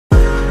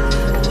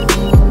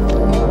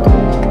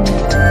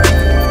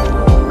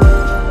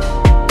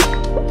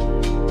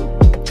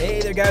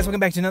welcome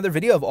back to another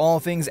video of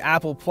all things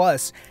Apple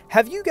Plus.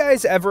 Have you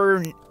guys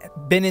ever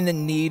been in the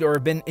need or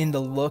been in the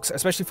looks,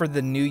 especially for the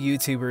new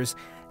YouTubers,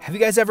 have you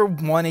guys ever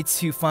wanted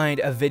to find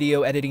a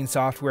video editing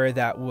software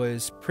that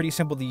was pretty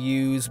simple to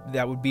use,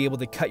 that would be able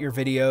to cut your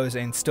videos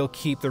and still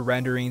keep the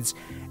renderings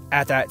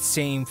at that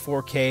same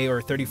 4K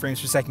or 30 frames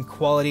per second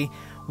quality?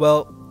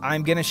 Well,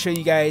 I'm going to show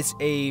you guys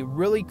a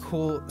really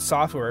cool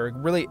software, a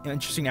really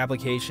interesting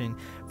application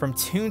from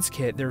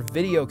Tuneskit, their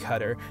video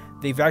cutter.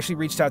 They've actually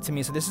reached out to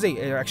me, so this is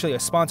actually a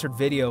sponsored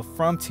video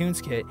from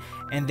Tuneskit,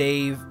 and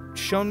they've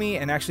shown me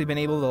and actually been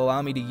able to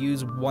allow me to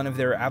use one of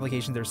their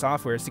applications, their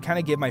softwares, to kind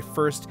of give my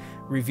first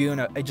review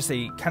and just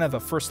a kind of a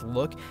first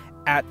look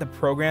at the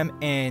program.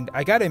 And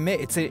I gotta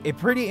admit, it's a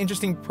pretty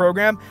interesting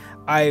program.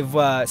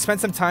 I've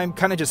spent some time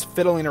kind of just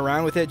fiddling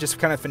around with it, just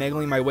kind of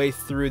finagling my way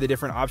through the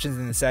different options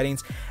and the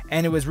settings,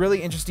 and it was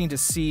really interesting to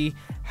see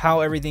how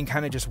everything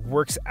kind of just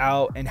works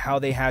out and how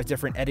they have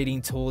different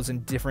editing tools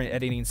and different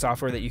editing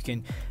software that you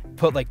can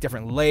put like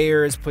different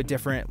layers, put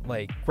different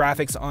like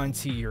graphics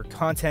onto your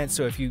content,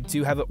 so if you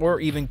do have it, or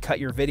even cut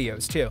your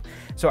videos too.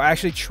 So I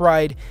actually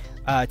tried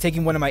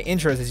taking one of my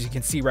intros, as you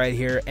can see right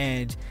here,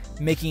 and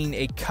making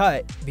a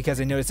cut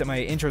because I noticed that my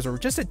intros were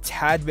just a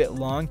tad bit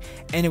long,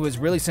 and it was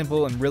really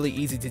simple and really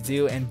easy to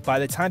do. And by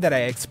the time that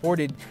I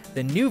exported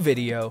the new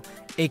video,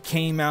 it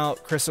came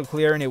out crystal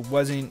clear and it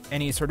wasn't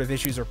any sort of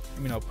issues or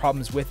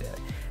problems with it.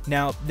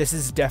 Now, this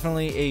is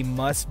definitely a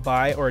must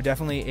buy, or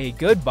definitely a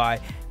good buy,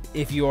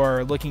 if you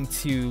are looking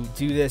to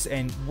do this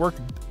and work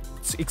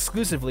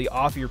exclusively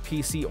off your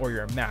PC or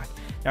your Mac.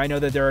 Now, I know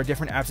that there are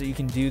different apps that you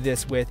can do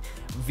this with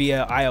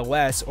via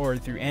iOS or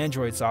through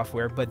Android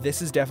software, but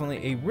this is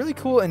definitely a really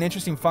cool and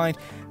interesting find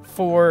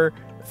for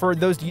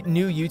those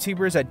new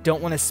YouTubers that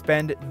don't want to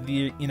spend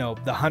the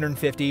the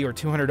 $150 or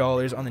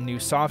 $200 on the new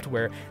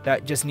software,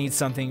 that just needs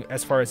something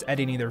as far as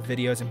editing their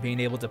videos and being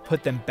able to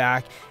put them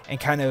back and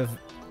kind of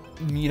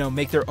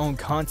make their own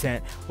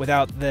content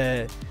without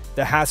the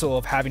hassle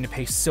of having to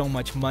pay so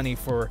much money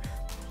for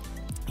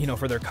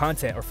their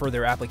content or for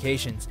their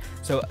applications.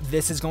 So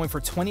this is going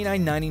for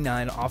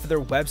 $29.99 off of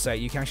their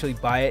website. You can actually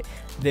buy it.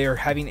 They're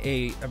having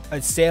a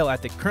sale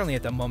currently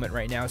at the moment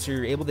right now, so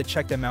you're able to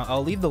check them out.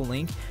 I'll leave the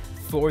link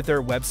for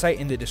their website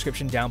in the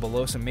description down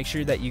below, so make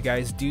sure that you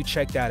guys do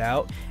check that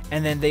out.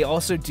 And then they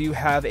also do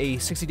have a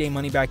 60-day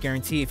money-back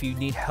guarantee. If you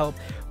need help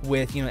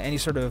with any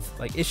sort of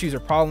like issues or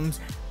problems,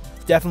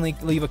 definitely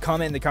leave a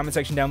comment in the comment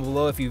section down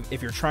below. If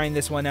you're trying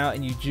this one out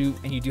and you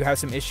do have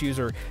some issues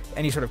or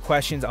any sort of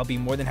questions, I'll be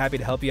more than happy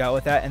to help you out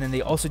with that. And then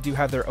they also do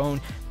have their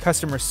own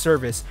customer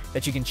service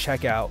that you can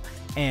check out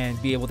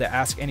and be able to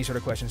ask any sort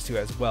of questions to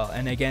as well.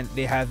 And again,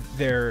 they have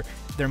their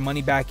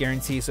money back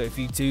guarantee, so if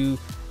you do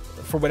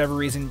for whatever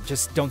reason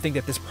just don't think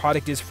that this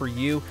product is for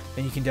you,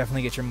 then you can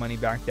definitely get your money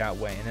back that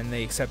way. And then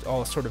they accept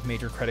all sort of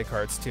major credit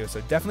cards too, so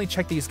definitely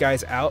check these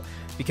guys out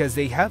because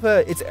they have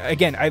I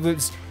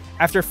was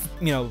after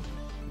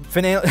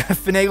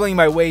finagling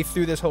my way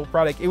through this whole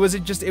product, it was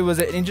an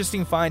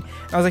interesting find.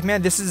 And I was like,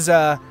 man, this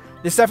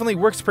definitely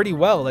works pretty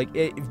well. Like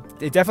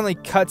it definitely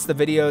cuts the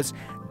videos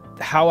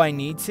how I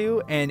need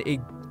to, and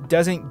it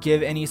doesn't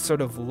give any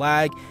sort of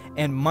lag.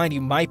 And mind you,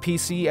 my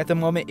PC at the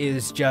moment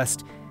is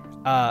just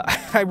I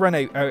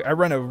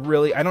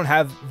don't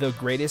have the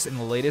greatest and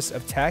the latest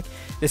of tech.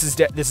 This is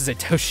a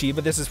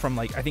Toshiba. This is from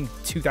like I think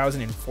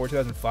 2004,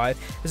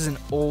 2005. This is an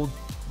old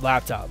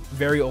laptop,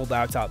 very old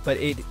laptop, but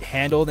it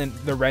handled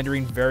the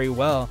rendering very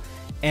well.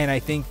 And I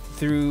think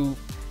through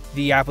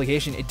the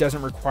application, it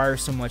doesn't require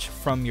so much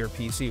from your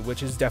PC,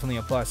 which is definitely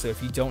a plus. So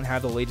if you don't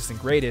have the latest and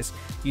greatest,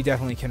 you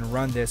definitely can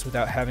run this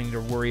without having to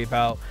worry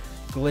about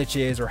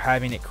glitches or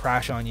having it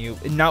crash on you.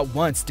 And not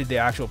once did the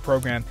actual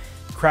program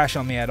crash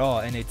on me at all,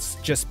 and it's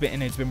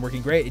been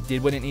working great. It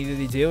did what it needed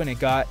to do, and it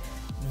got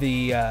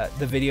the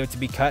video to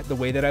be cut the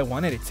way that I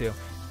wanted it to.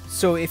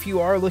 So if you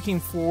are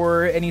looking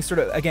for any sort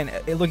of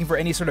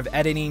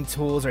editing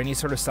tools or any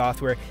sort of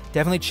software,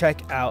 definitely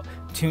check out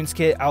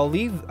Tuneskit. I'll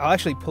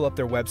actually pull up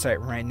their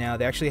website right now.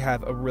 They actually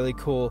have a really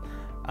cool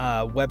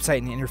website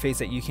and interface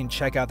that you can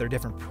check out their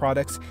different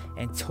products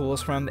and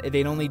tools from.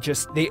 They don't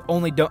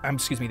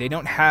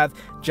have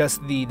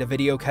just the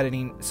video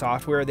cutting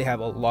software. They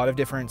have a lot of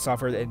different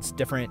software and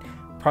different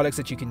products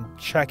that you can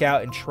check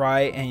out and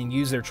try and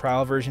use their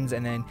trial versions,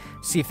 and then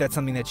see if that's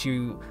something that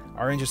you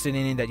are interested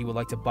in and that you would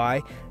like to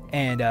buy.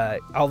 And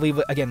I'll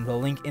leave again the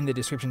link in the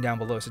description down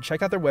below, so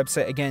check out their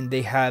website. Again,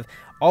 they have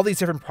all these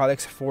different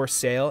products for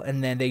sale,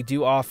 and then they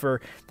do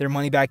offer their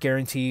money back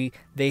guarantee.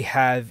 They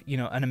have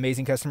an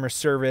amazing customer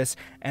service,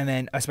 and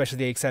then especially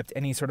they accept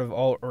any sort of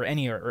all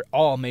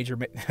major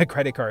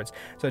credit cards.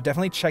 So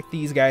definitely check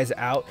these guys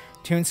out.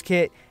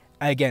 Tuneskit,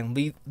 again,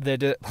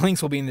 the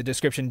links will be in the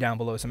description down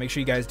below, so make sure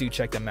you guys do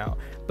check them out.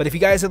 But if you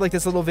guys like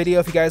this little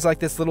video, if you guys like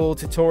this little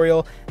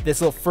tutorial,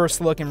 this little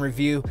first look and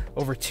review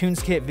over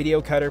Tuneskit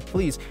Video Cutter,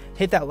 please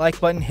hit that like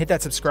button, hit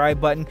that subscribe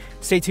button.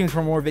 Stay tuned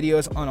for more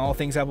videos on all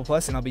things Apple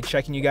Plus, and I'll be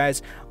checking you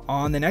guys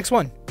on the next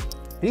one.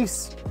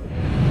 Peace.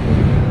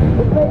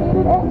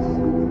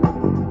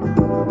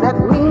 That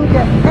means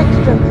you're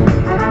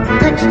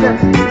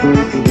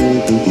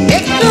extra.